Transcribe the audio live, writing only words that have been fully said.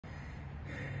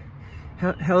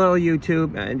Hello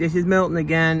YouTube, this is Milton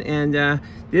again, and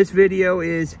this video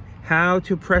is how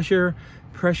to pressure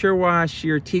wash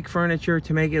your teak furniture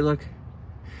to make it look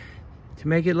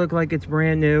like it's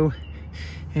brand new.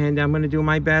 And I'm going to do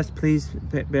my best. Please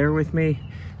bear with me.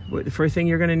 The first thing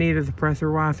you're going to need is a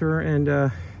pressure washer, and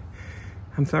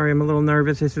I'm sorry, I'm a little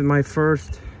nervous. This is my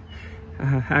first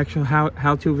actual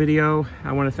how-to video.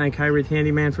 I want to thank Hybrid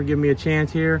Handyman for giving me a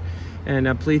chance here.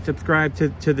 And please subscribe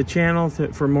to the channel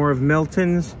for more of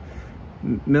Milton's.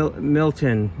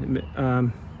 Milton's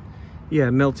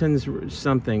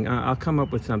something. I'll come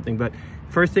up with something. But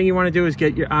first thing you want to do is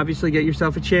obviously get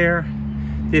yourself a chair.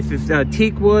 This is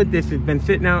teak wood. This has been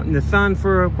sitting out in the sun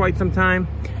for quite some time.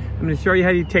 I'm going to show you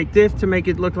how you take this to make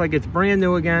it look like it's brand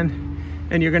new again.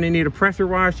 And you're going to need a pressure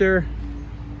washer.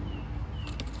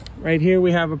 Right here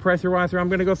we have a pressure washer. I'm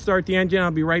gonna go start the engine. I'll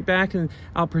be right back and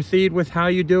I'll proceed with how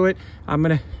you do it. I'm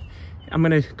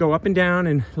gonna go up and down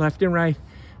and left and right.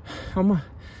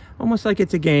 Almost like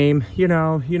it's a game. You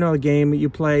know a game that you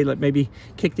play, like maybe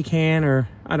kick the can, or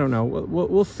I don't know.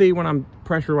 We'll see when I'm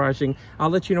pressure washing.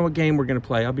 I'll let you know what game we're gonna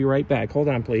play. I'll be right back. Hold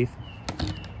on, please.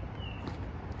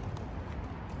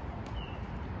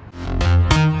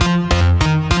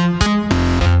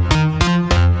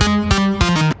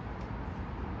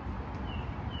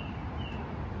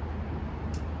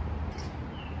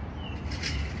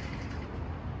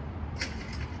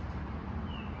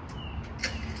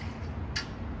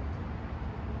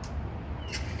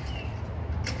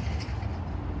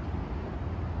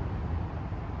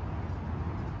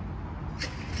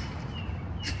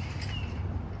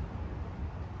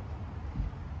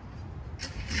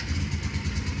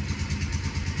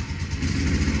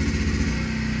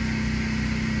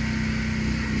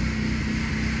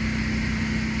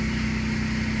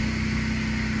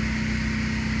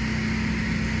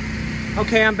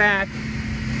 Okay, I'm back.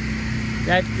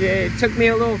 It took me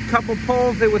a couple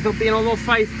pulls. It was being a little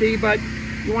feisty, but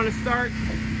you want to start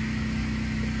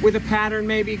with a pattern,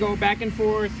 maybe go back and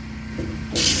forth.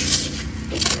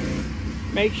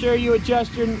 Make sure you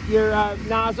adjust your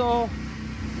nozzle.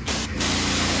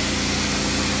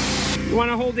 You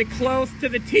want to hold it close to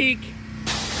the teak.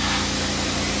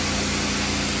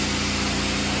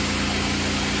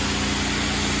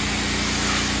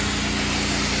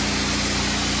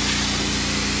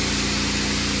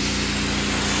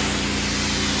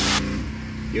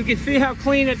 You can see how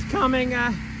clean it's coming.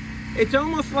 It's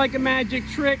almost like a magic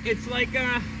trick. It's like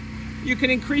you can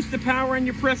increase the power in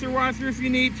your pressure washer if you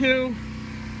need to.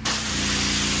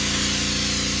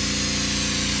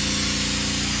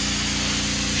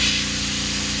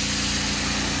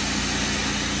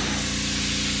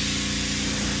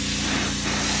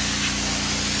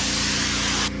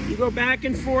 You go back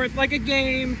and forth like a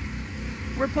game.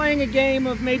 We're playing a game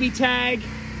of maybe tag.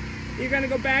 You're gonna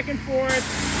go back and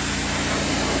forth.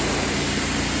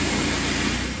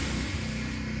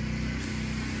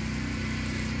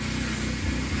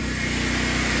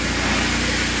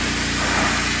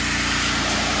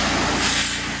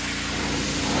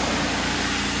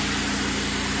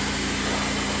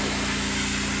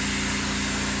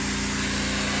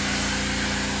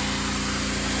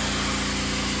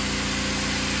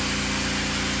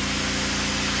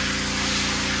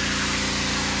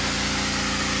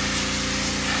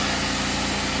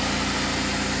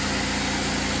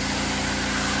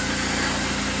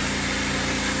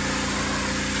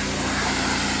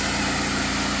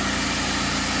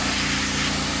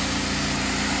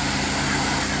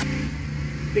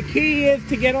 The key is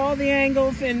to get all the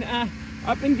angles and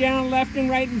up and down, left and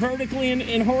right, and vertically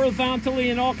and horizontally,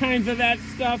 and all kinds of that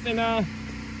stuff. And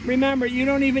remember, you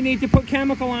don't even need to put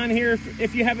chemical on here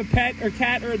if you have a pet or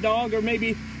cat or a dog or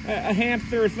maybe a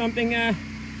hamster or something.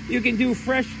 You can do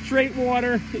fresh, straight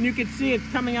water, and you can see it's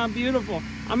coming out beautiful.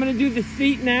 I'm going to do the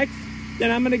seat next,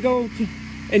 then I'm going to go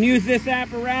and use this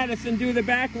apparatus and do the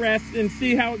backrest and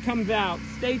see how it comes out.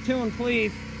 Stay tuned,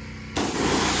 please.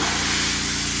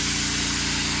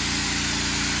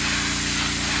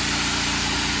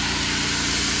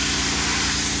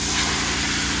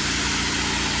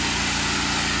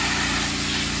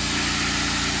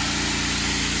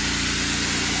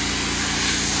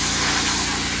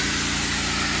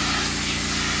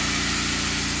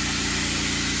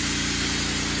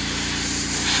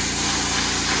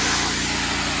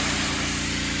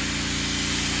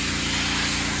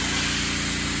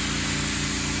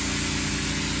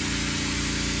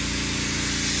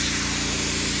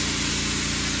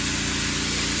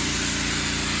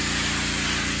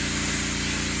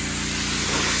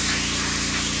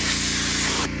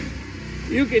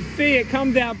 You can see it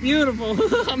comes out beautiful.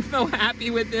 I'm so happy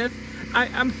with this.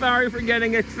 I'm sorry for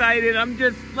getting excited. I'm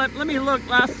just, let me look.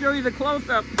 I'll show you the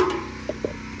close-up.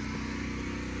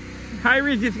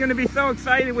 Hyridge is gonna be so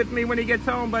excited with me when he gets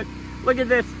home, but look at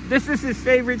this. This is his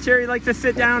favorite chair. He likes to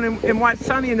sit down and watch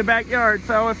Sonny in the backyard.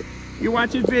 So if you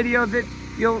watch his videos,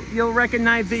 you'll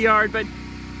recognize the yard. But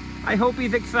I hope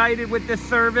he's excited with this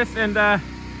service. And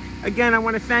again, I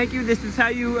want to thank you. This is how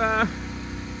you,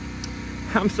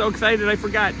 I'm so excited I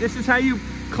forgot. This is how you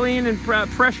clean and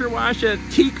pressure wash a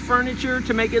teak furniture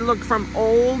to make it look from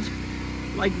old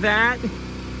like that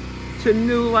to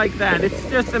new like that. It's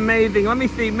just amazing. Let me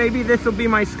see, maybe this will be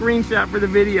my screenshot for the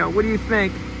video. What do you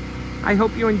think? I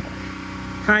hope you enjoy.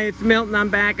 Hi, it's Milton. I'm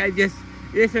back. This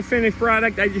is a finished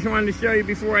product. I just wanted to show you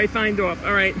before I signed off.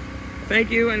 All right, thank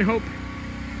you, and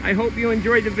I hope you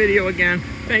enjoyed the video again.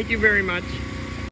 Thank you very much.